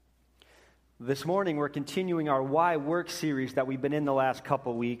This morning, we're continuing our Why Work series that we've been in the last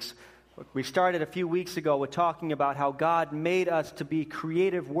couple weeks. We started a few weeks ago with talking about how God made us to be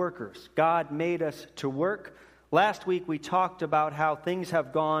creative workers. God made us to work. Last week, we talked about how things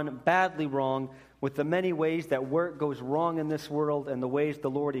have gone badly wrong with the many ways that work goes wrong in this world and the ways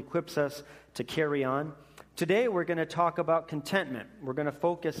the Lord equips us to carry on. Today, we're going to talk about contentment. We're going to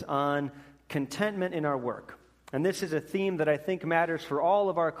focus on contentment in our work. And this is a theme that I think matters for all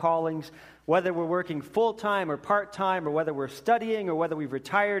of our callings, whether we're working full-time or part-time, or whether we're studying, or whether we've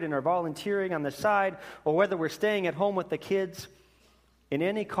retired and are volunteering on the side, or whether we're staying at home with the kids. In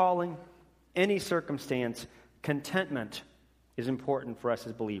any calling, any circumstance, contentment is important for us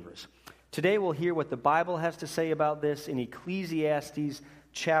as believers. Today we'll hear what the Bible has to say about this in Ecclesiastes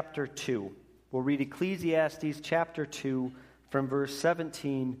chapter 2. We'll read Ecclesiastes chapter 2 from verse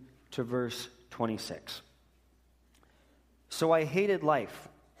 17 to verse 26. So I hated life,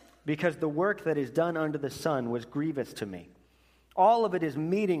 because the work that is done under the sun was grievous to me. All of it is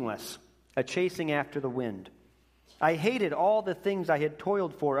meaningless, a chasing after the wind. I hated all the things I had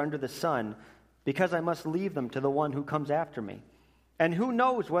toiled for under the sun, because I must leave them to the one who comes after me. And who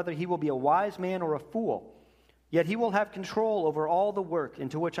knows whether he will be a wise man or a fool? Yet he will have control over all the work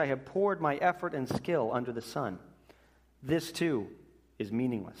into which I have poured my effort and skill under the sun. This too is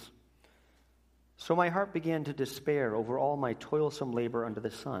meaningless. So my heart began to despair over all my toilsome labor under the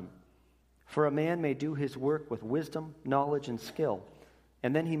sun. For a man may do his work with wisdom, knowledge, and skill,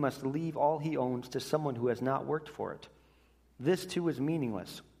 and then he must leave all he owns to someone who has not worked for it. This too is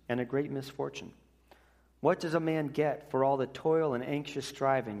meaningless and a great misfortune. What does a man get for all the toil and anxious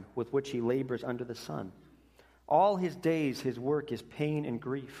striving with which he labors under the sun? All his days his work is pain and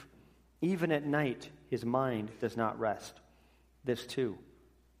grief. Even at night his mind does not rest. This too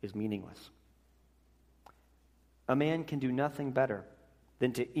is meaningless. A man can do nothing better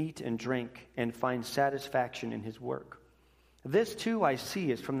than to eat and drink and find satisfaction in his work. This too I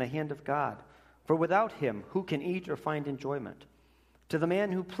see is from the hand of God, for without him who can eat or find enjoyment? To the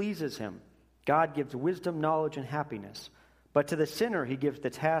man who pleases him, God gives wisdom, knowledge, and happiness. But to the sinner he gives the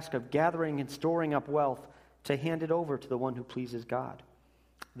task of gathering and storing up wealth to hand it over to the one who pleases God.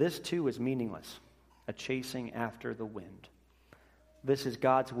 This too is meaningless, a chasing after the wind. This is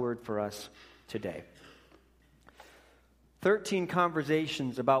God's word for us today. 13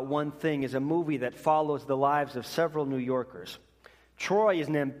 Conversations About One Thing is a movie that follows the lives of several New Yorkers. Troy is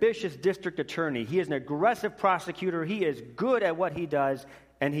an ambitious district attorney. He is an aggressive prosecutor. He is good at what he does,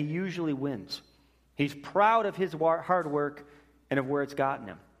 and he usually wins. He's proud of his hard work and of where it's gotten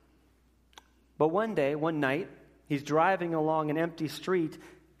him. But one night, he's driving along an empty street,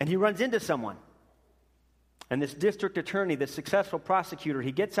 and he runs into someone. And this district attorney, this successful prosecutor,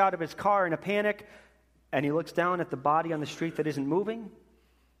 he gets out of his car in a panic, and he looks down at the body on the street that isn't moving,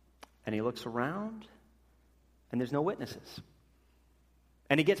 and he looks around, and there's no witnesses.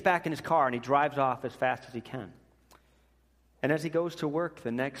 And he gets back in his car, and he drives off as fast as he can. And as he goes to work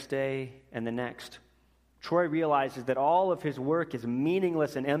the next day and the next, Troy realizes that all of his work is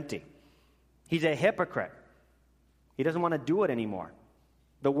meaningless and empty. He's a hypocrite. He doesn't want to do it anymore.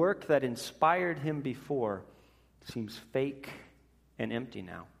 The work that inspired him before seems fake and empty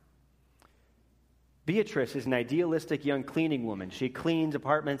now. Beatrice is an idealistic young cleaning woman. She cleans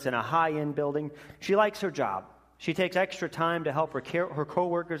apartments in a high-end building. She likes her job. She takes extra time to help her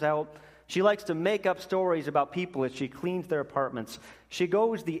coworkers out. She likes to make up stories about people as she cleans their apartments. She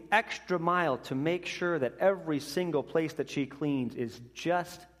goes the extra mile to make sure that every single place that she cleans is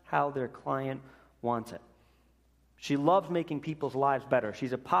just how their client wants it. She loves making people's lives better.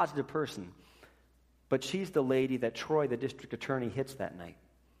 She's a positive person. But she's the lady that Troy, the district attorney, hits that night.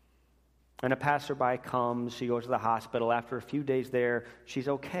 And a passerby comes, she goes to the hospital. After a few days there, she's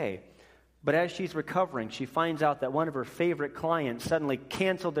okay. But as she's recovering, she finds out that one of her favorite clients suddenly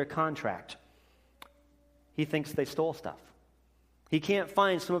canceled their contract. He thinks they stole stuff. He can't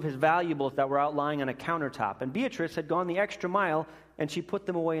find some of his valuables that were out lying on a countertop. And Beatrice had gone the extra mile, and she put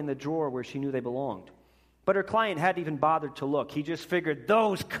them away in the drawer where she knew they belonged. But her client hadn't even bothered to look. He just figured,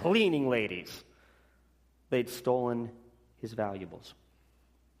 those cleaning ladies, they'd stolen his valuables.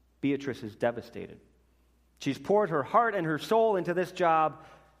 Beatrice is devastated. She's poured her heart and her soul into this job,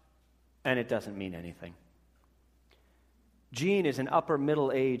 and it doesn't mean anything. Gene is an upper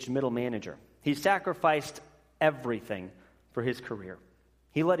middle-aged middle manager. He sacrificed everything for his career.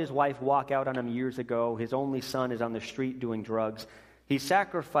 He let his wife walk out on him years ago. His only son is on the street doing drugs. He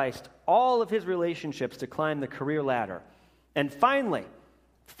sacrificed all of his relationships to climb the career ladder. And finally,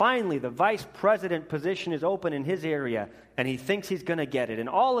 the vice president position is open in his area, and he thinks he's going to get it. And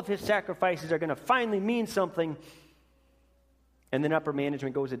all of his sacrifices are going to finally mean something. And then upper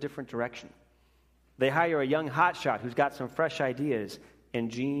management goes a different direction. They hire a young hotshot who's got some fresh ideas, and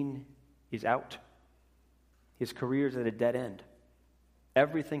Gene is out. His career's at a dead end.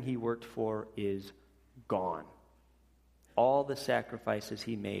 Everything he worked for is gone. All the sacrifices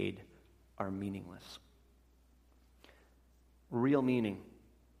he made are meaningless. Real meaning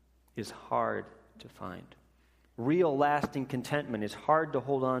is hard to find. Real lasting contentment is hard to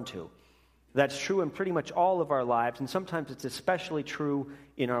hold on to. That's true in pretty much all of our lives, and sometimes it's especially true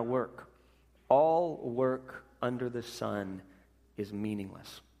in our work. All work under the sun is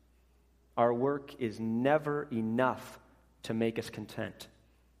meaningless. Our work is never enough to make us content.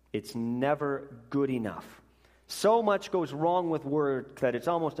 It's never good enough. So much goes wrong with work that it's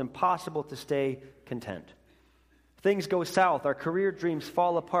almost impossible to stay content. Things go south. Our career dreams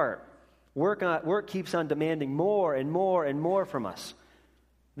fall apart. Work keeps on demanding more and more and more from us.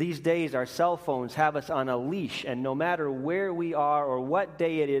 These days, our cell phones have us on a leash, and no matter where we are or what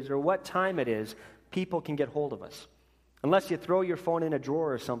day it is or what time it is, people can get hold of us. Unless you throw your phone in a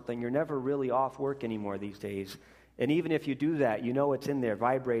drawer or something, you're never really off work anymore these days. And even if you do that, you know it's in there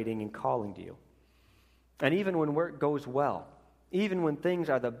vibrating and calling to you. And even when work goes well, even when things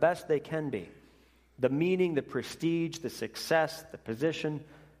are the best they can be, the meaning, the prestige, the success, the position,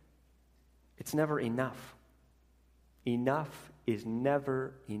 it's never enough. Enough is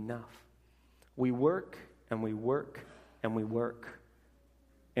never enough. We work and we work and we work,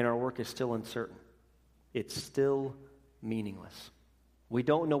 and our work is still uncertain. It's still meaningless. We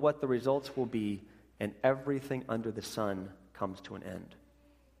don't know what the results will be, and everything under the sun comes to an end.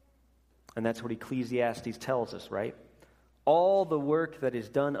 And that's what Ecclesiastes tells us, right? All the work that is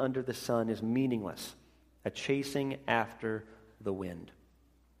done under the sun is meaningless, a chasing after the wind.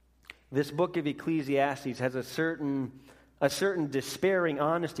 This book of Ecclesiastes has a certain despairing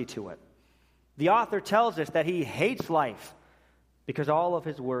honesty to it. The author tells us that he hates life because all of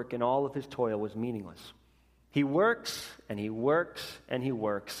his work and all of his toil was meaningless. He works and he works and he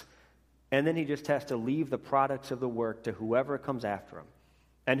works, and then he just has to leave the products of the work to whoever comes after him.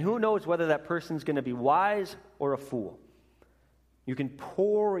 And who knows whether that person's going to be wise or a fool. You can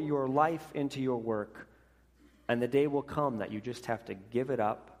pour your life into your work, and the day will come that you just have to give it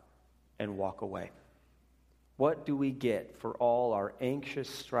up and walk away. What do we get for all our anxious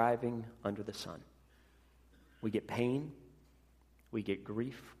striving under the sun? We get pain, we get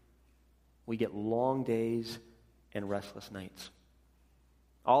grief, we get long days and restless nights.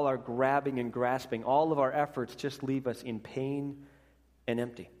 All our grabbing and grasping, all of our efforts just leave us in pain and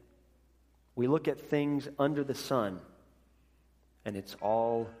empty. We look at things under the sun, and it's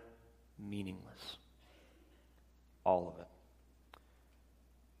all meaningless. All of it.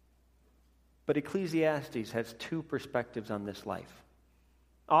 But Ecclesiastes has two perspectives on this life.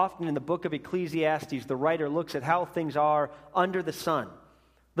 Often in the book of Ecclesiastes, the writer looks at how things are under the sun.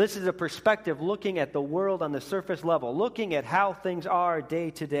 This is a perspective looking at the world on the surface level, looking at how things are day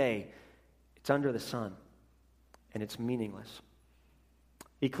to day. It's under the sun, and it's meaningless.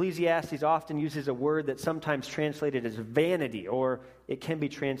 Ecclesiastes often uses a word that's sometimes translated as vanity, or it can be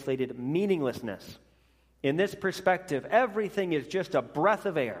translated meaninglessness. In this perspective, everything is just a breath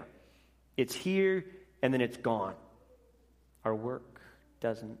of air. It's here, and then it's gone. Our work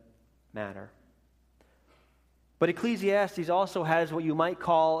doesn't matter. But Ecclesiastes also has what you might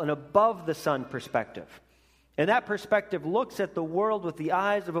call an above-the-sun perspective. And that perspective looks at the world with the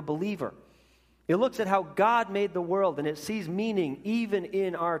eyes of a believer. It looks at how God made the world, and it sees meaning even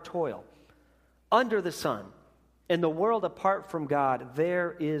in our toil. Under the sun, in the world apart from God,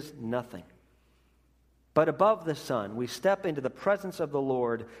 there is nothing. But above the sun, we step into the presence of the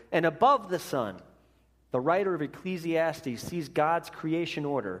Lord, and above the sun, the writer of Ecclesiastes sees God's creation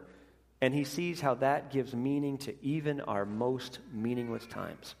order, and he sees how that gives meaning to even our most meaningless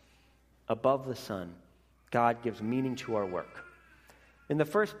times. Above the sun, God gives meaning to our work. In the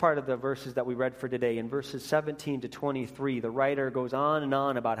first part of the verses that we read for today, in verses 17 to 23, the writer goes on and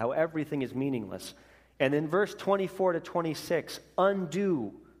on about how everything is meaningless. And in verse 24 to 26,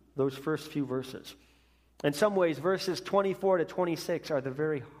 undo those first few verses. In some ways, verses 24 to 26 are the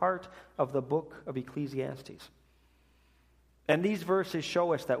very heart of the book of Ecclesiastes. And these verses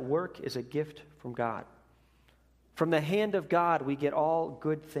show us that work is a gift from God. From the hand of God, we get all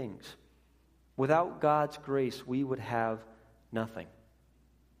good things. Without God's grace, we would have nothing.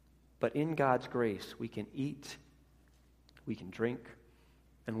 But in God's grace, we can eat, we can drink,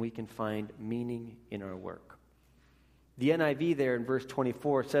 and we can find meaning in our work. The NIV there in verse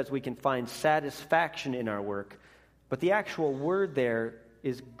 24 says we can find satisfaction in our work, but the actual word there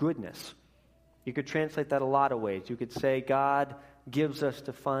is goodness. You could translate that a lot of ways. You could say God gives us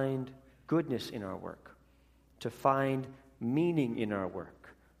to find goodness in our work, to find meaning in our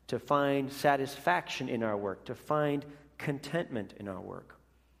work, to find satisfaction in our work, to find contentment in our work.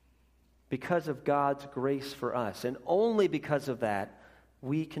 Because of God's grace for us, and only because of that,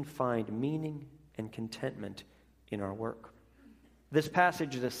 we can find meaning and contentment in our work. This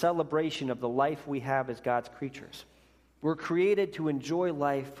passage is a celebration of the life we have as God's creatures. We're created to enjoy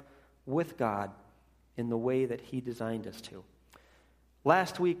life with God in the way that He designed us to.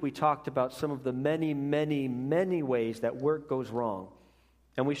 Last week we talked about some of the many, many, many ways that work goes wrong,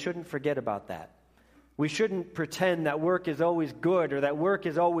 and we shouldn't forget about that. We shouldn't pretend that work is always good or that work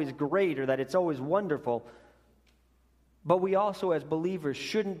is always great or that it's always wonderful. But we also, as believers,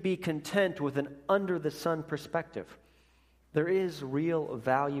 shouldn't be content with an under-the-sun perspective. There is real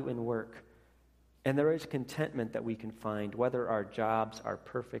value in work, and there is contentment that we can find, whether our jobs are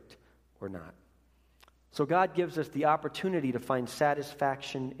perfect or not. So God gives us the opportunity to find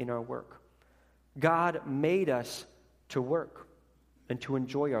satisfaction in our work. God made us to work and to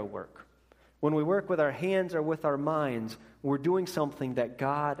enjoy our work. When we work with our hands or with our minds, we're doing something that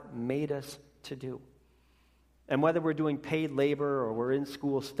God made us to do. And whether we're doing paid labor or we're in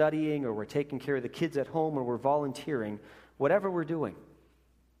school studying or we're taking care of the kids at home or we're volunteering, whatever we're doing,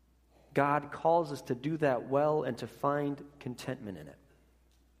 God calls us to do that well and to find contentment in it.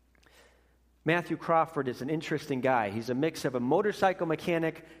 Matthew Crawford is an interesting guy. He's a mix of a motorcycle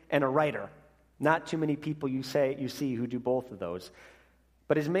mechanic and a writer. Not too many people you see who do both of those.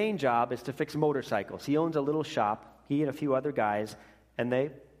 But his main job is to fix motorcycles. He owns a little shop, he and a few other guys, and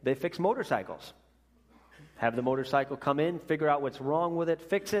they fix motorcycles. Have the motorcycle come in, figure out what's wrong with it,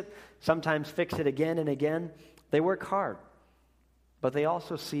 fix it, sometimes fix it again and again. They work hard, but they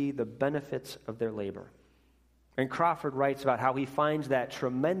also see the benefits of their labor. And Crawford writes about how he finds that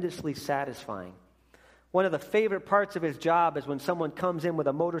tremendously satisfying. One of the favorite parts of his job is when someone comes in with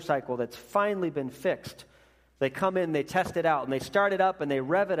a motorcycle that's finally been fixed. They come in, they test it out, and they start it up and they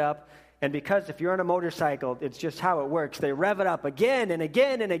rev it up. And because if you're on a motorcycle, it's just how it works. They rev it up again and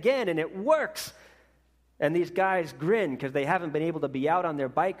again and again, and it works. And these guys grin because they haven't been able to be out on their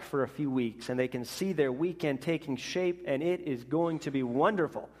bike for a few weeks, and they can see their weekend taking shape, and it is going to be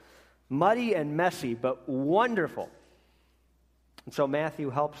wonderful. Muddy and messy, but wonderful. And so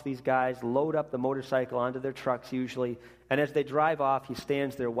Matthew helps these guys load up the motorcycle onto their trucks usually, and as they drive off, he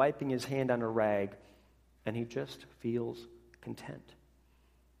stands there wiping his hand on a rag, and he just feels content.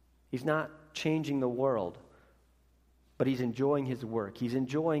 He's not changing the world, but he's enjoying his work. He's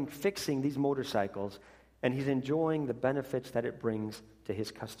enjoying fixing these motorcycles, and he's enjoying the benefits that it brings to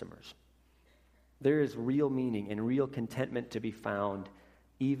his customers. There is real meaning and real contentment to be found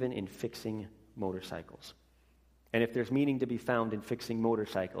even in fixing motorcycles. And if there's meaning to be found in fixing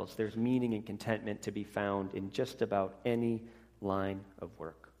motorcycles, there's meaning and contentment to be found in just about any line of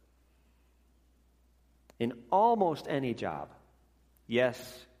work. In almost any job,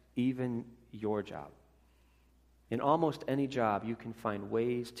 yes, even your job. In almost any job, you can find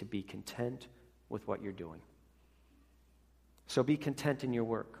ways to be content with what you're doing. So be content in your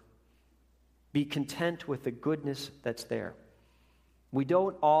work. Be content with the goodness that's there. We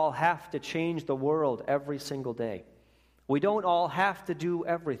don't all have to change the world every single day. We don't all have to do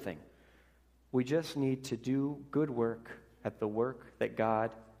everything. We just need to do good work at the work that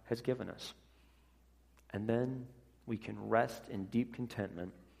God has given us. And then we can rest in deep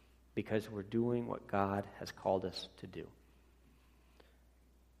contentment because we're doing what God has called us to do.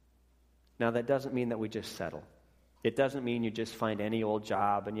 Now, that doesn't mean that we just settle. It doesn't mean you just find any old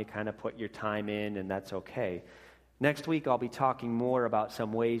job and you kind of put your time in and that's okay. Next week, I'll be talking more about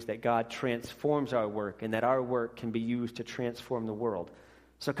some ways that God transforms our work and that our work can be used to transform the world.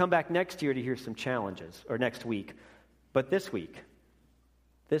 So come back next year to hear some challenges, or next week. But this week,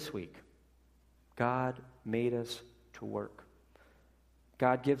 God made us to work.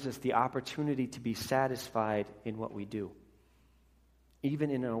 God gives us the opportunity to be satisfied in what we do.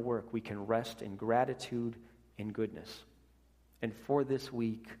 Even in our work, we can rest in gratitude and goodness. And for this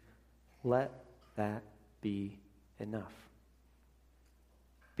week, let that be enough.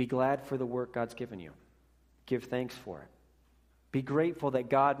 Be glad for the work God's given you. Give thanks for it. Be grateful that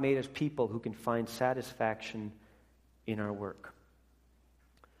God made us people who can find satisfaction in our work.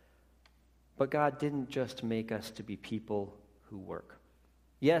 But God didn't just make us to be people who work.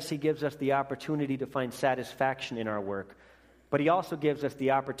 Yes, He gives us the opportunity to find satisfaction in our work, but He also gives us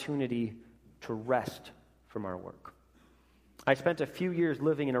the opportunity to rest from our work. I spent a few years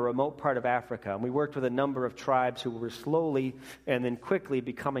living in a remote part of Africa, and we worked with a number of tribes who were slowly and then quickly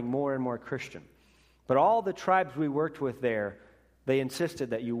becoming more and more Christian. But all the tribes we worked with there, they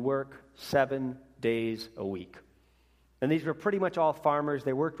insisted that you work 7 days a week. And these were pretty much all farmers.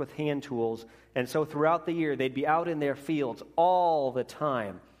 They worked with hand tools. And so throughout the year, they'd be out in their fields all the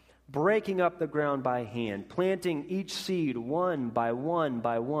time, breaking up the ground by hand, planting each seed one by one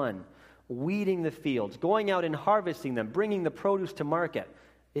by one, weeding the fields, going out and harvesting them, bringing the produce to market.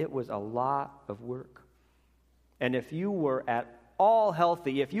 It was a lot of work. And if you were at all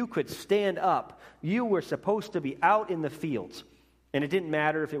healthy, if you could stand up, you were supposed to be out in the fields. And it didn't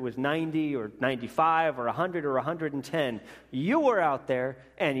matter if it was 90 or 95 or 100 or 110. You were out there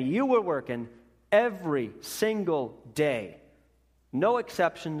and you were working every single day. No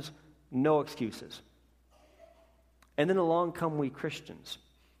exceptions, no excuses. And then along come we Christians.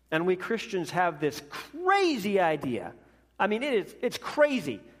 And we Christians have this crazy idea. I mean, it's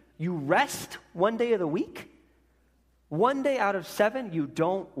crazy. You rest one day of the week? One day out of 7 you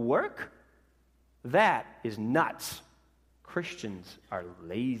don't work? That is nuts. Christians are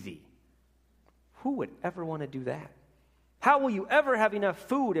lazy. Who would ever want to do that? How will you ever have enough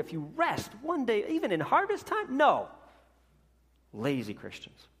food if you rest one day, even in harvest time? No. Lazy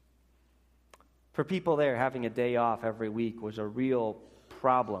Christians. For people there, having a day off every week was a real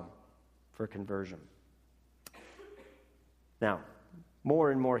problem for conversion. Now,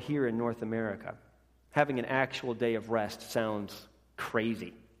 more and more here in North America, having an actual day of rest sounds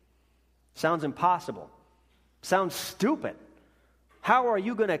crazy. Sounds impossible. Sounds stupid. How are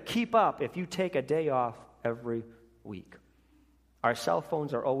you going to keep up if you take a day off every week? Our cell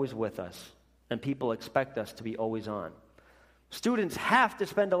phones are always with us, and people expect us to be always on. Students have to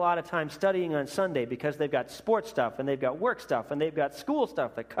spend a lot of time studying on Sunday because they've got sports stuff, and they've got work stuff, and they've got school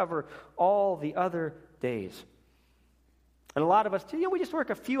stuff that cover all the other days. And a lot of us, we just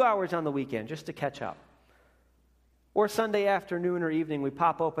work a few hours on the weekend just to catch up. Or Sunday afternoon or evening, we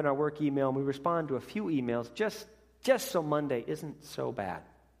pop open our work email and we respond to a few emails just so Monday isn't so bad.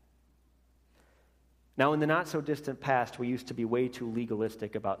 Now, in the not-so-distant past, we used to be way too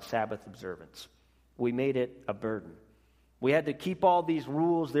legalistic about Sabbath observance. We made it a burden. We had to keep all these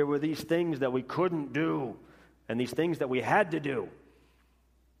rules. There were these things that we couldn't do and these things that we had to do.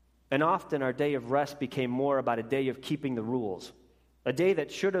 And often our day of rest became more about a day of keeping the rules. A day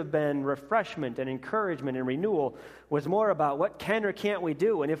that should have been refreshment and encouragement and renewal was more about what can or can't we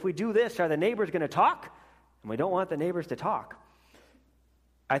do. And if we do this, are the neighbors going to talk? And we don't want the neighbors to talk.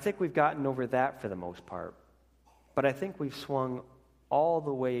 I think we've gotten over that for the most part. But I think we've swung all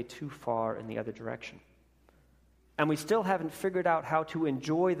the way too far in the other direction. And we still haven't figured out how to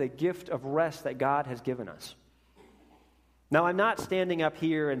enjoy the gift of rest that God has given us. Now, I'm not standing up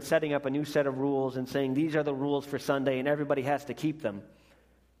here and setting up a new set of rules and saying these are the rules for Sunday and everybody has to keep them.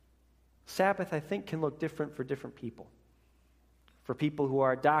 Sabbath, I think, can look different for different people. For people who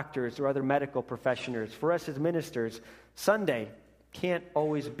are doctors or other medical professionals, for us as ministers, Sunday can't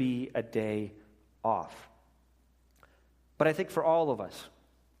always be a day off. But I think for all of us,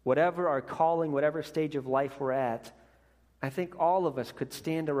 whatever our calling, whatever stage of life we're at, I think all of us could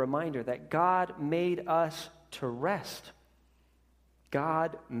stand a reminder that God made us to rest.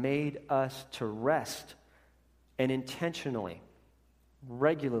 God made us to rest, and intentionally,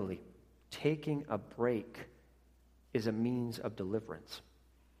 regularly, taking a break is a means of deliverance.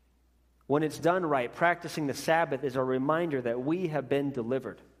 When it's done right, practicing the Sabbath is a reminder that we have been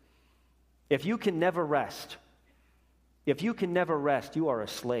delivered. If you can never rest, you are a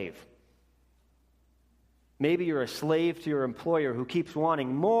slave. Maybe you're a slave to your employer who keeps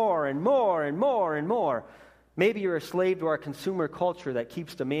wanting more and more and more and more. Maybe you're a slave to our consumer culture that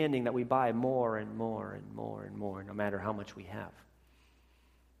keeps demanding that we buy more and more and more and more, no matter how much we have.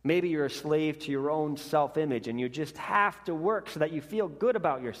 Maybe you're a slave to your own self-image and you just have to work so that you feel good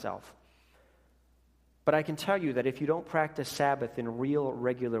about yourself. But I can tell you that if you don't practice Sabbath in real,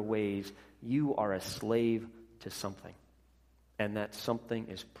 regular ways, you are a slave to something. And that something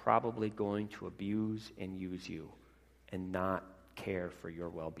is probably going to abuse and use you and not care for your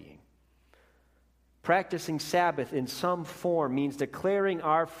well-being. Practicing Sabbath in some form means declaring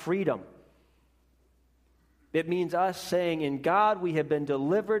our freedom. It means us saying, in God we have been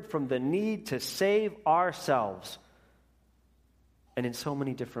delivered from the need to save ourselves. And in so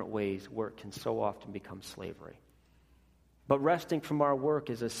many different ways, work can so often become slavery. But resting from our work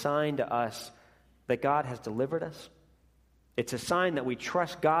is a sign to us that God has delivered us. It's a sign that we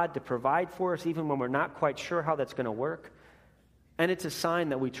trust God to provide for us even when we're not quite sure how that's going to work. And it's a sign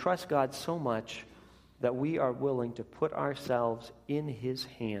that we trust God so much that we are willing to put ourselves in His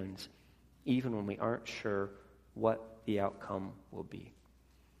hands even when we aren't sure what the outcome will be.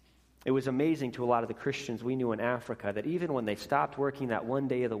 It was amazing to a lot of the Christians we knew in Africa that even when they stopped working that one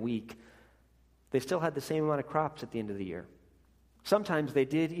day of the week, they still had the same amount of crops at the end of the year. Sometimes they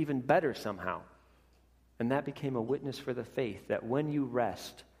did even better somehow. And that became a witness for the faith that when you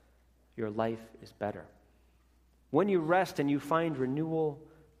rest, your life is better. When you rest and you find renewal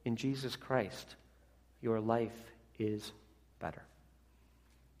in Jesus Christ, your life is better.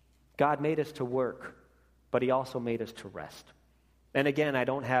 God made us to work, but he also made us to rest. And again, I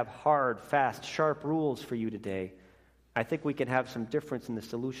don't have hard, fast, sharp rules for you today. I think we can have some difference in the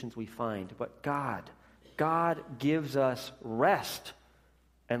solutions we find. But God gives us rest.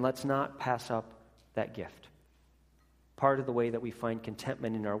 And let's not pass up that gift. Part of the way that we find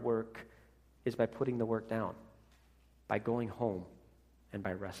contentment in our work is by putting the work down, by going home, and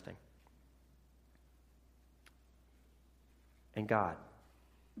by resting. And God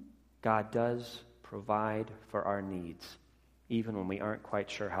does provide for our needs, even when we aren't quite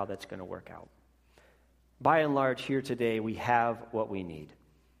sure how that's going to work out. By and large, here today, we have what we need.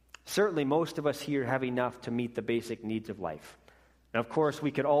 Certainly, most of us here have enough to meet the basic needs of life. Now, of course,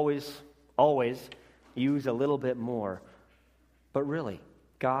 we could always use a little bit more. But really,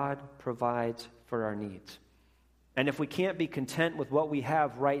 God provides for our needs. And if we can't be content with what we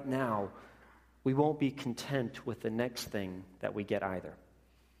have right now, we won't be content with the next thing that we get either.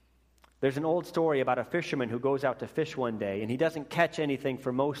 There's an old story about a fisherman who goes out to fish one day, and he doesn't catch anything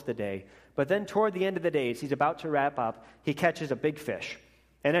for most of the day. But then toward the end of the day, as he's about to wrap up, he catches a big fish.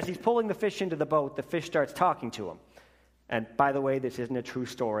 And as he's pulling the fish into the boat, the fish starts talking to him. And by the way, this isn't a true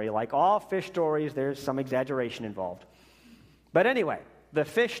story. Like all fish stories, there's some exaggeration involved. But anyway, the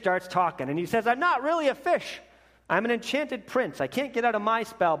fish starts talking, and he says, "I'm not really a fish. I'm an enchanted prince. I can't get out of my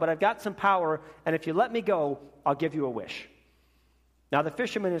spell, but I've got some power, and if you let me go, I'll give you a wish." Now, the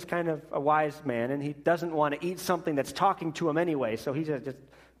fisherman is kind of a wise man, and he doesn't want to eat something that's talking to him anyway, so he says, "Just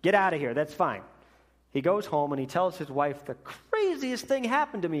get out of here. That's fine." He goes home, and he tells his wife, "The craziest thing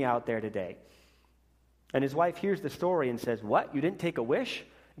happened to me out there today." And his wife hears the story and says, "What? You didn't take a wish?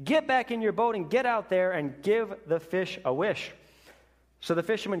 Get back in your boat and get out there and give the fish a wish." So the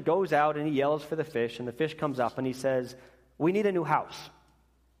fisherman goes out and he yells for the fish, and the fish comes up and he says, "We need a new house.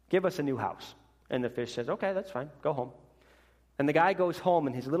 Give us a new house." And the fish says, "Okay, that's fine. Go home." And the guy goes home,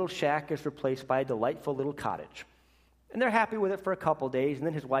 and his little shack is replaced by a delightful little cottage. And they're happy with it for a couple days, and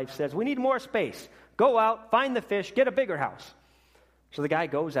then his wife says, "We need more space. Go out, find the fish, get a bigger house." So the guy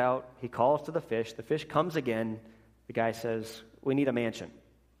goes out, he calls to the fish comes again. The guy says, "We need a mansion."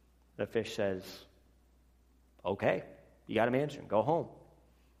 The fish says, "Okay, you got a mansion, go home."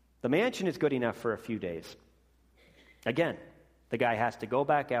 The mansion is good enough for a few days. Again, the guy has to go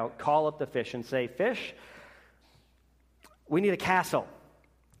back out, call up the fish and say, "Fish, we need a castle."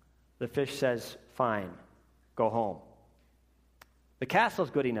 The fish says, "Fine, go home." The castle's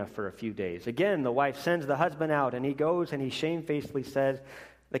good enough for a few days. Again, the wife sends the husband out, and he goes and he shamefacedly says,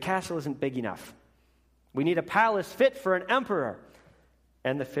 "The castle isn't big enough. We need a palace fit for an emperor."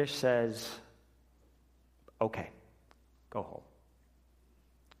 And the fish says, "Okay, go home."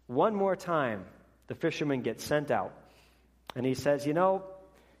 One more time, the fisherman gets sent out, and he says,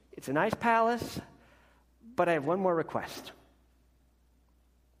 "It's a nice palace, but I have one more request.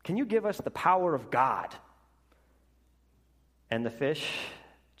 Can you give us the power of God?" And the fish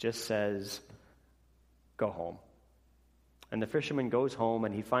just says, "Go home." And the fisherman goes home,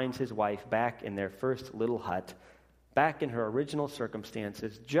 and he finds his wife back in their first little hut, back in her original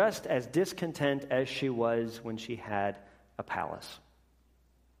circumstances, just as discontent as she was when she had a palace.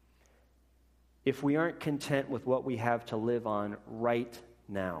 If we aren't content with what we have to live on right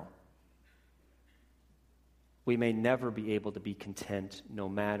now, we may never be able to be content no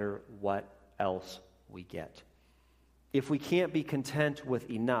matter what else we get. If we can't be content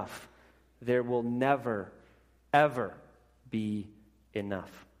with enough, there will never, ever be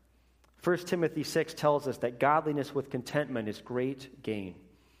enough. 1 Timothy 6 tells us that godliness with contentment is great gain.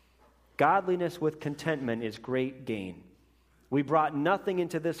 Godliness with contentment is great gain. We brought nothing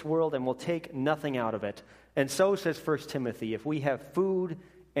into this world and will take nothing out of it. And so says 1 Timothy, if we have food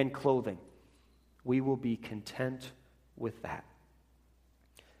and clothing, we will be content with that.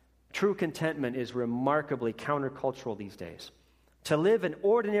 True contentment is remarkably countercultural these days. To live an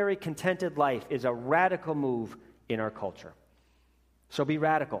ordinary, contented life is a radical move in our culture. So be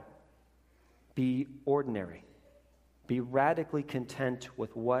radical. Be ordinary. Be radically content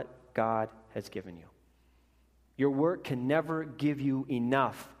with what God has given you. Your work can never give you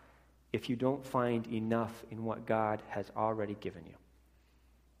enough if you don't find enough in what God has already given you.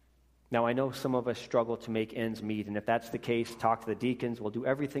 Now, I know some of us struggle to make ends meet, and if that's the case, talk to the deacons. We'll do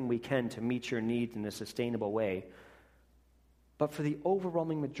everything we can to meet your needs in a sustainable way. But for the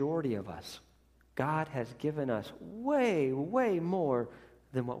overwhelming majority of us, God has given us way, way more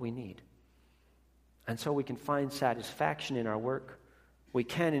than what we need. And so we can find satisfaction in our work, We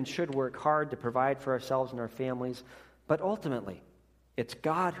can and should work hard to provide for ourselves and our families, but ultimately, it's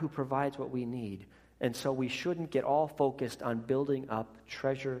God who provides what we need, and so we shouldn't get all focused on building up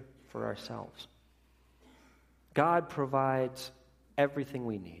treasure for ourselves. God provides everything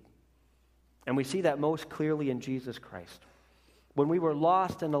we need, and we see that most clearly in Jesus Christ. When we were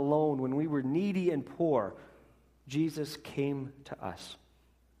lost and alone, when we were needy and poor, Jesus came to us.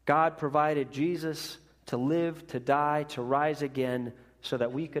 God provided Jesus to live, to die, to rise again, so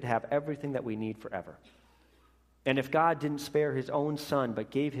that we could have everything that we need forever. And if God didn't spare his own son but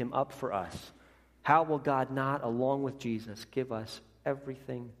gave him up for us, how will God not, along with Jesus, give us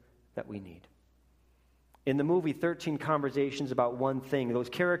everything that we need? In the movie 13 Conversations About One Thing, those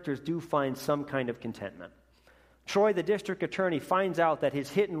characters do find some kind of contentment. Troy, the district attorney, finds out that his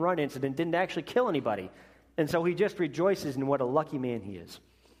hit-and-run incident didn't actually kill anybody, and so he just rejoices in what a lucky man he is.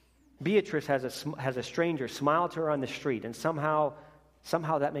 Beatrice has a stranger smile to her on the street, and somehow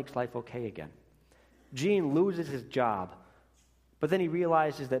that makes life okay again. Gene loses his job, but then he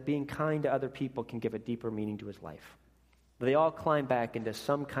realizes that being kind to other people can give a deeper meaning to his life. They all climb back into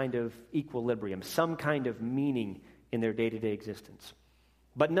some kind of equilibrium, some kind of meaning in their day-to-day existence.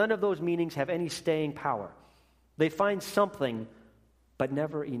 But none of those meanings have any staying power. They find something, but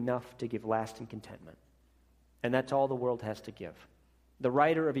never enough to give lasting contentment. And that's all the world has to give. The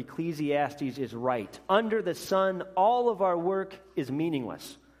writer of Ecclesiastes is right. Under the sun, all of our work is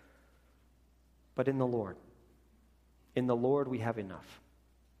meaningless. But in the Lord we have enough.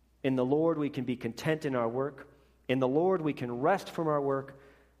 In the Lord we can be content in our work. In the Lord we can rest from our work.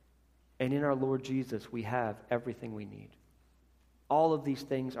 And in our Lord Jesus we have everything we need. All of these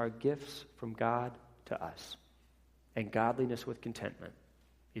things are gifts from God to us. And godliness with contentment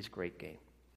is great gain.